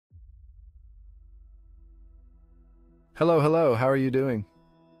Hello, how are you doing?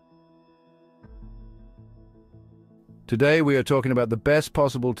 Today we are talking about the best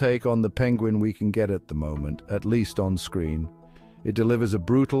possible take on the Penguin we can get at the moment, at least on screen. It delivers a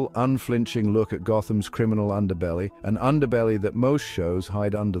brutal, unflinching look at Gotham's criminal underbelly, an underbelly that most shows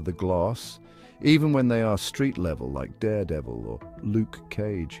hide under the gloss, even when they are street level like Daredevil or Luke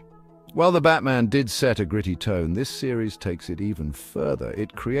Cage. While the Batman did set a gritty tone, this series takes it even further.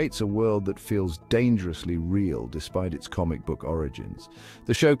 It creates a world that feels dangerously real despite its comic book origins.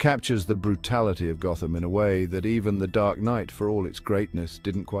 The show captures the brutality of Gotham in a way that even The Dark Knight, for all its greatness,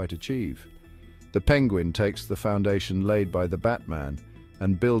 didn't quite achieve. The Penguin takes the foundation laid by the Batman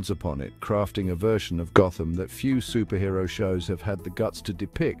and builds upon it, crafting a version of Gotham that few superhero shows have had the guts to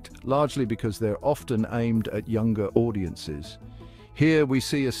depict, largely because they're often aimed at younger audiences. Here we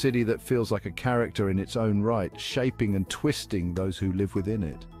see a city that feels like a character in its own right, shaping and twisting those who live within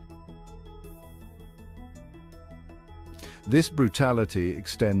it. This brutality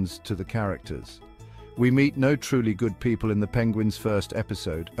extends to the characters. We meet no truly good people in the Penguin's first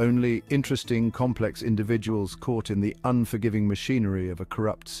episode, only interesting, complex individuals caught in the unforgiving machinery of a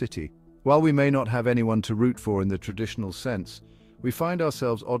corrupt city. While we may not have anyone to root for in the traditional sense, we find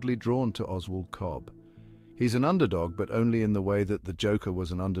ourselves oddly drawn to Oswald Cobb. He's an underdog, but only in the way that the Joker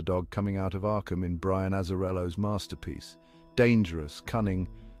was an underdog coming out of Arkham in Brian Azzarello's masterpiece. Dangerous, cunning,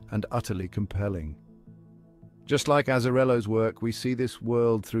 and utterly compelling. Just like Azzarello's work, we see this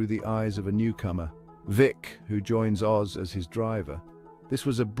world through the eyes of a newcomer, Vic, who joins Oz as his driver. This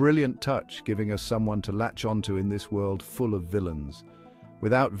was a brilliant touch, giving us someone to latch onto in this world full of villains.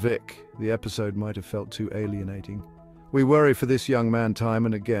 Without Vic, the episode might have felt too alienating. We worry for this young man time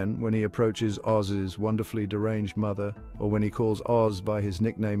and again when he approaches Oz's wonderfully deranged mother, or when he calls Oz by his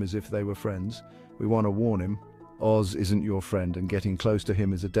nickname as if they were friends. We want to warn him, Oz isn't your friend, and getting close to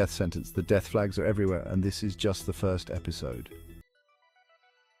him is a death sentence. The death flags are everywhere, and this is just the first episode.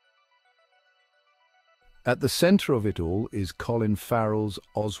 At the center of it all is Colin Farrell's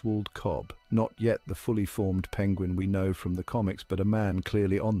Oswald Cobb, not yet the fully formed Penguin we know from the comics, but a man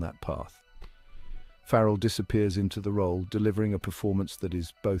clearly on that path. Farrell disappears into the role, delivering a performance that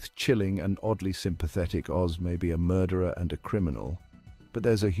is both chilling and oddly sympathetic. Oz may be a murderer and a criminal, but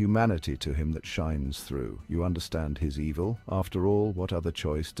there's a humanity to him that shines through. You understand his evil. After all, what other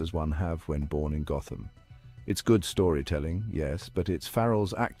choice does one have when born in Gotham? It's good storytelling, yes, but it's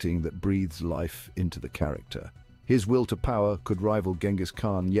Farrell's acting that breathes life into the character. His will to power could rival Genghis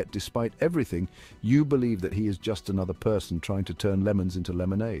Khan, yet despite everything, you believe that he is just another person trying to turn lemons into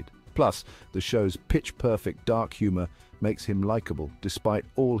lemonade. Plus, the show's pitch-perfect dark humor makes him likable, despite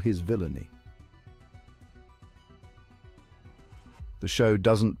all his villainy. The show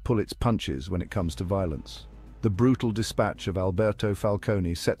doesn't pull its punches when it comes to violence. The brutal dispatch of Alberto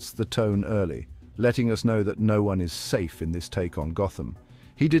Falcone sets the tone early, letting us know that no one is safe in this take on Gotham.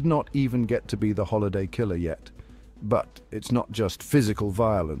 He did not even get to be the holiday killer yet. But it's not just physical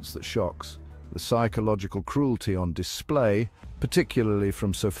violence that shocks. The psychological cruelty on display, particularly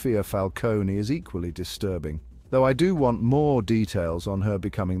from Sophia Falcone, is equally disturbing. Though I do want more details on her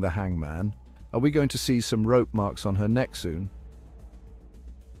becoming the hangman. Are we going to see some rope marks on her neck soon?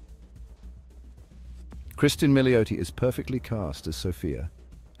 Cristin Milioti is perfectly cast as Sophia.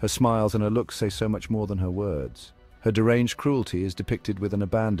 Her smiles and her looks say so much more than her words. Her deranged cruelty is depicted with an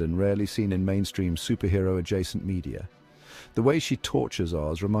abandon rarely seen in mainstream superhero-adjacent media. The way she tortures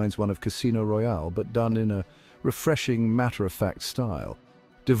Oz reminds one of Casino Royale, but done in a refreshing, matter-of-fact style,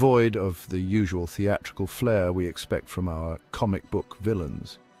 devoid of the usual theatrical flair we expect from our comic book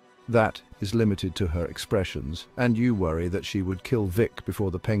villains. That is limited to her expressions, and you worry that she would kill Vic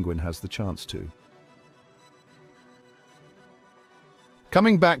before the Penguin has the chance to.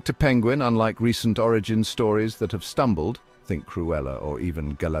 Coming back to Penguin, unlike recent origin stories that have stumbled, think Cruella or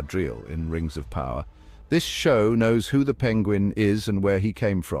even Galadriel in Rings of Power, this show knows who the Penguin is and where he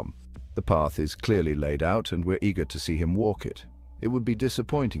came from. The path is clearly laid out, and we're eager to see him walk it. It would be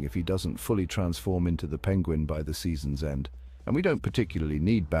disappointing if he doesn't fully transform into the Penguin by the season's end, and we don't particularly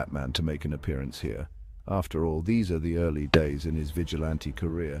need Batman to make an appearance here. After all, these are the early days in his vigilante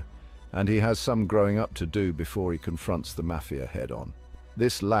career, and he has some growing up to do before he confronts the Mafia head-on.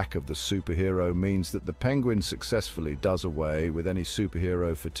 This lack of the superhero means that the Penguin successfully does away with any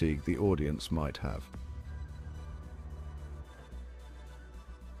superhero fatigue the audience might have.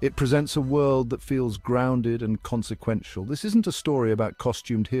 It presents a world that feels grounded and consequential. This isn't a story about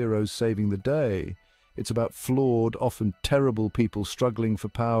costumed heroes saving the day. It's about flawed, often terrible people struggling for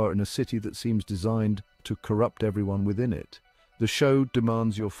power in a city that seems designed to corrupt everyone within it. The show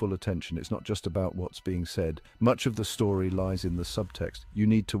demands your full attention. It's not just about what's being said. Much of the story lies in the subtext. You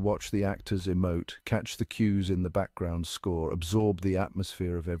need to watch the actors emote, catch the cues in the background score, absorb the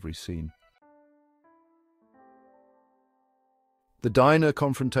atmosphere of every scene. The diner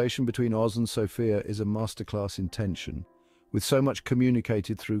confrontation between Oz and Sophia is a masterclass in tension, with so much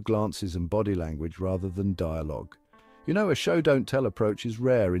communicated through glances and body language rather than dialogue. You know, a show don't tell approach is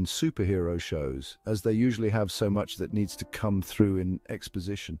rare in superhero shows, as they usually have so much that needs to come through in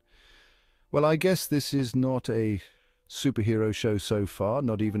exposition. Well, I guess this is not a superhero show so far,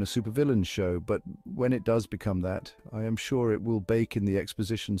 not even a supervillain show, but when it does become that, I am sure it will bake in the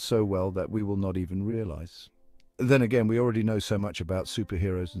exposition so well that we will not even realize. Then again, we already know so much about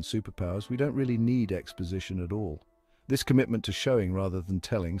superheroes and superpowers, we don't really need exposition at all. This commitment to showing rather than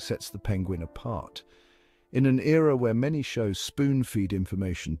telling sets the Penguin apart. In an era where many shows spoon-feed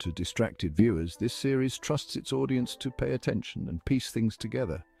information to distracted viewers, this series trusts its audience to pay attention and piece things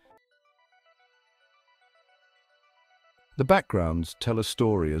together. The backgrounds tell a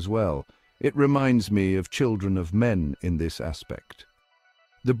story as well. It reminds me of Children of Men in this aspect.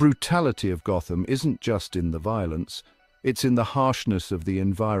 The brutality of Gotham isn't just in the violence, it's in the harshness of the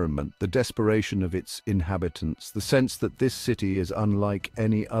environment, the desperation of its inhabitants, the sense that this city is unlike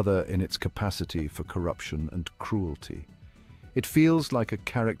any other in its capacity for corruption and cruelty. It feels like a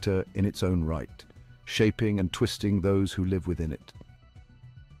character in its own right, shaping and twisting those who live within it.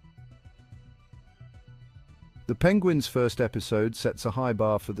 The Penguin's first episode sets a high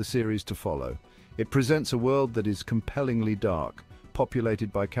bar for the series to follow. It presents a world that is compellingly dark,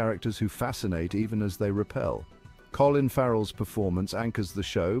 populated by characters who fascinate even as they repel. Colin Farrell's performance anchors the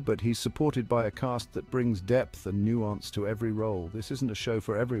show, but he's supported by a cast that brings depth and nuance to every role. This isn't a show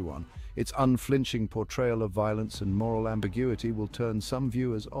for everyone. Its unflinching portrayal of violence and moral ambiguity will turn some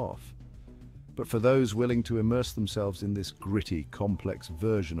viewers off. But for those willing to immerse themselves in this gritty, complex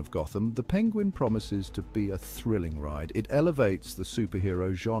version of Gotham, The Penguin promises to be a thrilling ride. It elevates the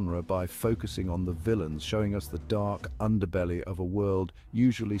superhero genre by focusing on the villains, showing us the dark underbelly of a world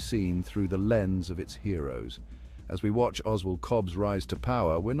usually seen through the lens of its heroes. As we watch Oswald Cobb's rise to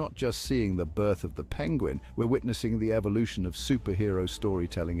power, we're not just seeing the birth of the Penguin, we're witnessing the evolution of superhero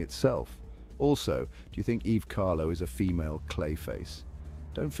storytelling itself. Also, do you think Eve Carlo is a female Clayface?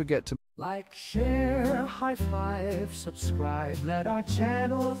 Don't forget to like, share, high five, subscribe, let our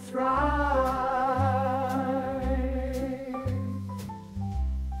channel thrive.